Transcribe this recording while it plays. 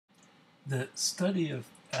The study of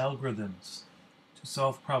algorithms to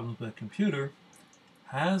solve problems by a computer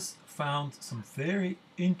has found some very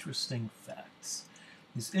interesting facts.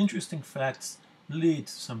 These interesting facts lead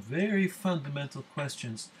to some very fundamental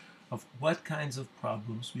questions of what kinds of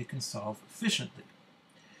problems we can solve efficiently.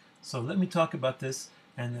 So let me talk about this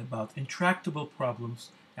and about intractable problems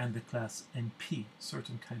and the class NP,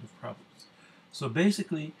 certain kind of problems. So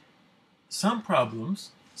basically, some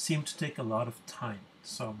problems seem to take a lot of time to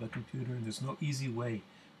solve by computer, and there's no easy way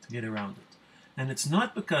to get around it. And it's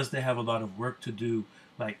not because they have a lot of work to do,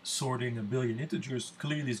 like sorting a billion integers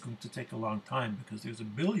clearly is going to take a long time because there's a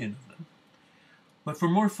billion of them, but for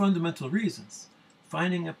more fundamental reasons.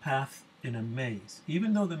 Finding a path in a maze,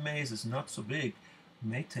 even though the maze is not so big,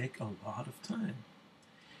 may take a lot of time.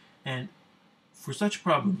 And for such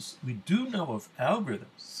problems, we do know of algorithms,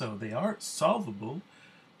 so they are solvable,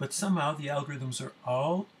 but somehow the algorithms are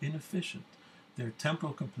all inefficient. Their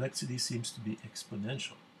temporal complexity seems to be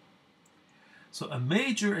exponential. So a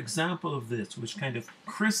major example of this, which kind of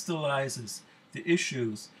crystallizes the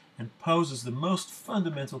issues and poses the most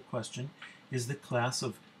fundamental question, is the class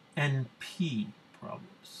of NP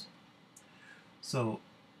problems. So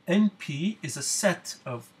NP is a set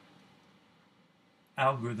of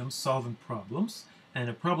algorithms solving problems, and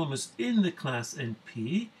a problem is in the class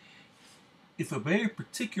NP if a very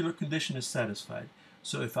particular condition is satisfied.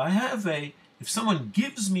 So if someone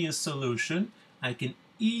gives me a solution, I can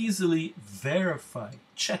easily verify,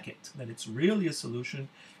 check it, that it's really a solution,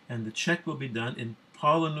 and the check will be done in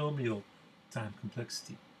polynomial time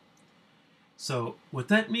complexity. So what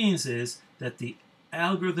that means is that the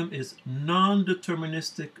algorithm is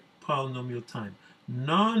non-deterministic polynomial time.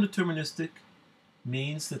 Non-deterministic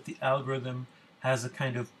means that the algorithm has a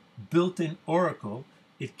kind of built-in oracle.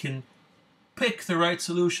 It can pick the right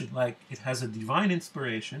solution, like it has a divine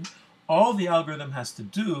inspiration. All the algorithm has to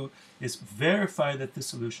do is verify that the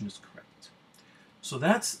solution is correct. So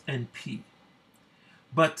that's NP.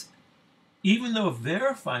 But even though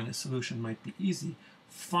verifying a solution might be easy,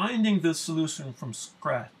 finding the solution from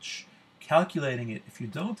scratch, calculating it, if you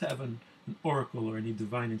don't have an oracle or any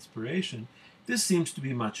divine inspiration, this seems to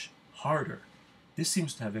be much harder. This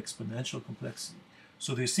seems to have exponential complexity.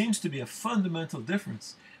 So there seems to be a fundamental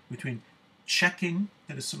difference between checking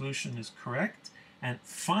that a solution is correct and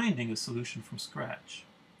finding a solution from scratch.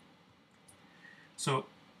 So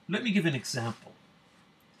let me give an example.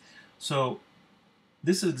 So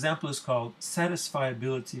this example is called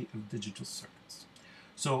satisfiability of digital circuits.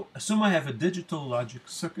 So assume I have a digital logic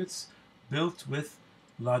circuits built with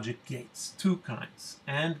logic gates, two kinds,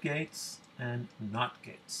 AND gates and NOT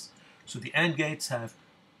gates. So the AND gates have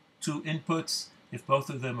two inputs. If both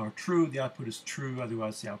of them are true, the output is true,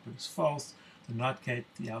 otherwise the output is false. The NOT gate,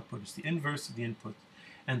 the output is the inverse of the input.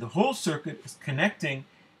 And the whole circuit is connecting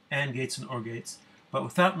AND gates and OR gates, but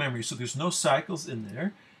without memory, so there's no cycles in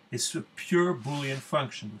there. It's a pure Boolean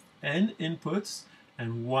function with n inputs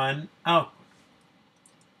and one output.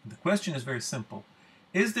 The question is very simple.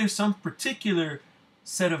 Is there some particular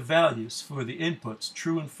set of values for the inputs,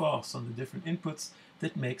 true and false, on the different inputs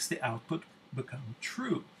that makes the output become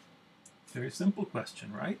true? Very simple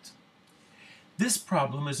question, right? This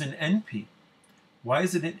problem is in NP. Why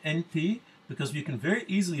is it in NP? Because we can very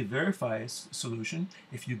easily verify a solution.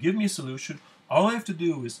 If you give me a solution, all I have to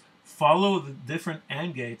do is follow the different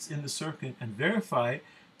AND gates in the circuit and verify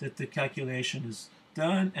that the calculation is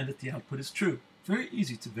done and that the output is true. Very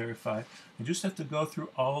easy to verify. I just have to go through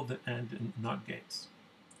all the AND and NOT gates.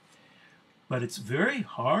 But it's very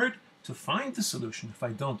hard to find the solution if I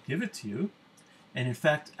don't give it to you. And in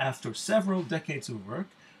fact, after several decades of work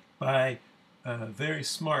by very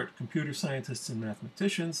smart computer scientists and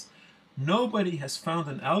mathematicians, nobody has found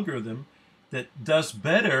an algorithm that does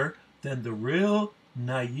better than the real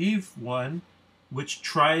naive one, which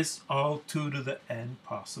tries all 2 to the n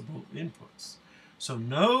possible inputs. So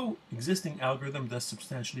no existing algorithm does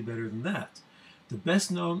substantially better than that. The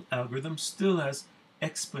best known algorithm still has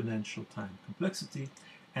exponential time complexity,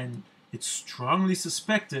 and it's strongly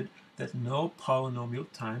suspected that no polynomial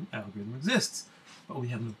time algorithm exists, but we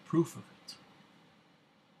have no proof of it.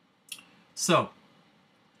 So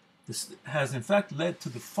this has in fact led to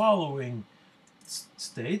the following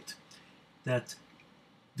state, that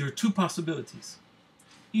there are two possibilities.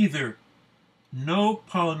 Either no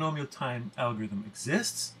polynomial time algorithm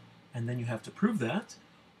exists, and then you have to prove that,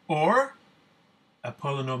 or a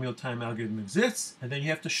polynomial time algorithm exists, and then you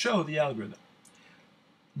have to show the algorithm.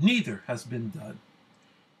 Neither has been done.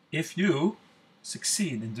 If you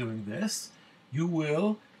succeed in doing this, you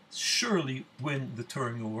will surely win the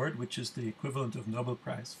Turing Award, which is the equivalent of Nobel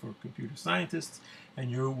Prize for computer scientists, and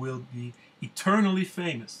you will be eternally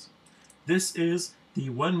famous. This is the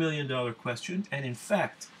 $1 million question, and in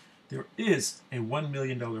fact, there is a $1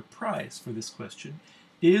 million prize for this question.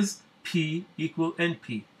 Is P equal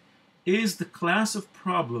NP? Is the class of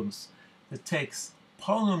problems that takes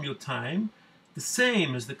polynomial time the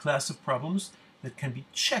same as the class of problems that can be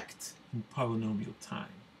checked in polynomial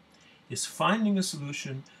time? Is finding a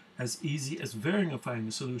solution as easy as verifying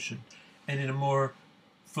a solution? And in a more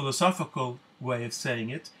philosophical way of saying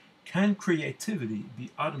it, can creativity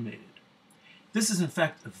be automated? This is in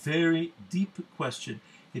fact a very deep question.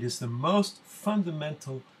 It is the most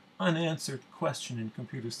fundamental unanswered question in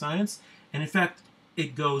computer science, and in fact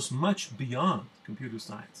it goes much beyond computer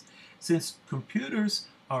science. Since computers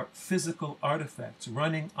are physical artifacts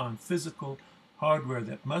running on physical hardware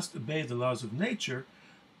that must obey the laws of nature,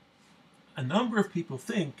 a number of people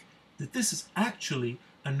think that this is actually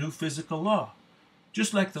a new physical law.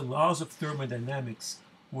 Just like the laws of thermodynamics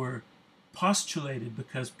were postulated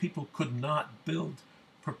because people could not build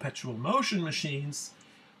perpetual motion machines,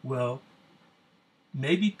 well,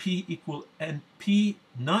 maybe P equal NP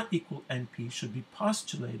not equal NP should be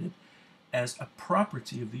postulated as a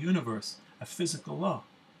property of the universe, a physical law.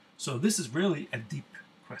 So this is really a deep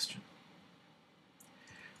question.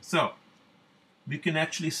 So we can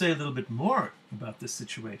actually say a little bit more about this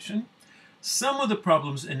situation. Some of the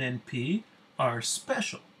problems in NP are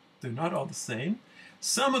special. They're not all the same.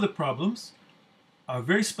 Some of the problems are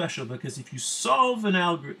very special because if you solve an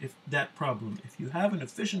algorithm, if you have an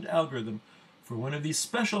efficient algorithm for one of these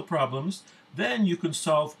special problems, then you can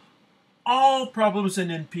solve all problems in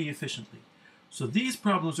NP efficiently. So these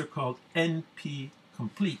problems are called NP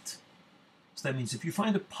complete. So that means if you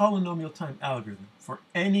find a polynomial time algorithm for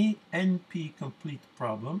any NP complete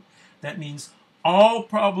problem, that means all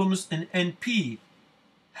problems in NP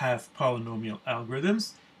have polynomial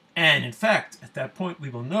algorithms, and in fact, at that point, we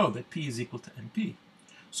will know that P is equal to NP.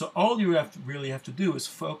 So all you really have to do is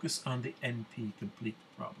focus on the NP complete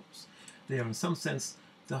problems. They are, in some sense,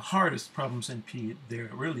 the hardest problems in P. They're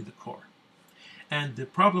really the core. And the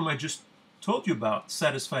problem I just told you about,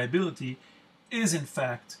 satisfiability, is in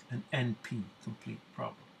fact an NP complete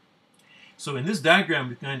problem. So in this diagram,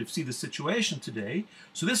 we kind of see the situation today.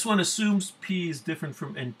 So this one assumes P is different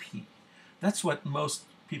from NP. That's what most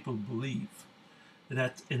people believe.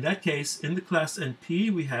 That in that case, in the class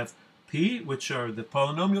NP, we have P, which are the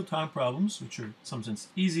polynomial time problems, which are in some sense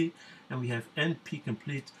easy, and we have NP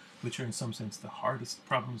complete, which are in some sense the hardest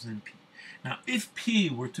problems in NP. Now, if P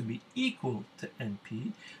were to be equal to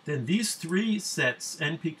NP, then these three sets,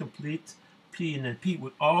 NP complete, P, and NP,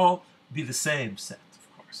 would all be the same set,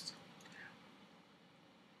 of course.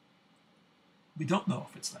 We don't know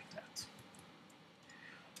if it's like that.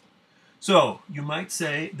 So you might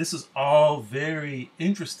say, this is all very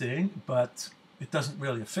interesting, but it doesn't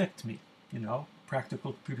really affect me. You know,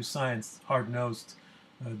 practical computer science, hard-nosed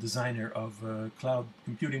designer of cloud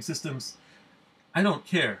computing systems. I don't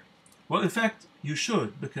care. Well, in fact, you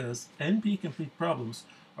should, because NP-complete problems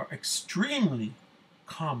are extremely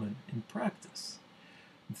common in practice.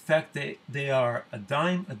 In fact, they are a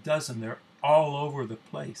dime a dozen. They're all over the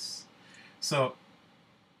place. So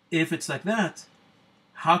if it's like that,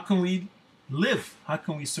 how can we live? How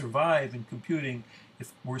can we survive in computing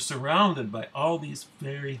if we're surrounded by all these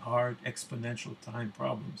very hard exponential time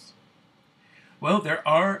problems? Well, there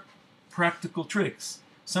are practical tricks.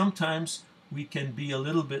 Sometimes we can be a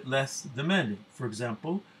little bit less demanding. For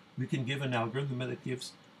example, we can give an algorithm that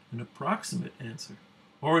gives an approximate answer,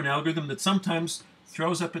 or an algorithm that sometimes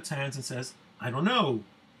throws up its hands and says, I don't know.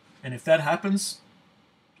 And if that happens,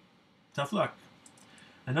 tough luck.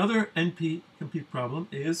 Another NP-complete problem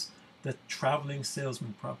is the traveling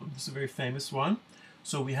salesman problem. This is a very famous one.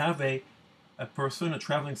 So we have a person, a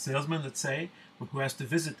traveling salesman, let's say, who has to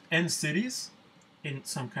visit N cities in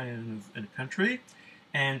some kind of in a country,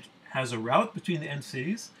 and has a route between the N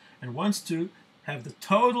cities, and wants to have the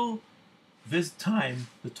total visit time,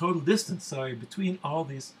 the total distance, sorry, between all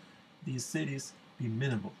these cities be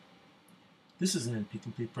minimal. This is an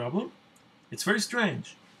NP-complete problem. It's very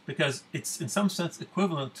strange, because it's in some sense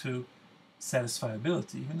equivalent to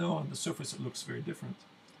satisfiability, even though on the surface it looks very different.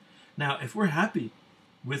 Now, if we're happy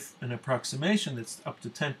with an approximation that's up to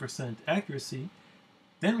 10% accuracy,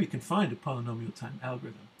 then we can find a polynomial time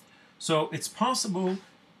algorithm. So it's possible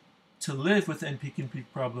to live with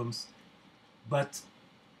NP-complete problems, but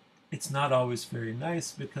it's not always very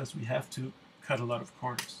nice because we have to cut a lot of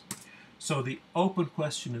corners. So the open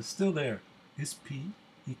question is still there. Is P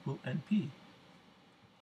equal NP?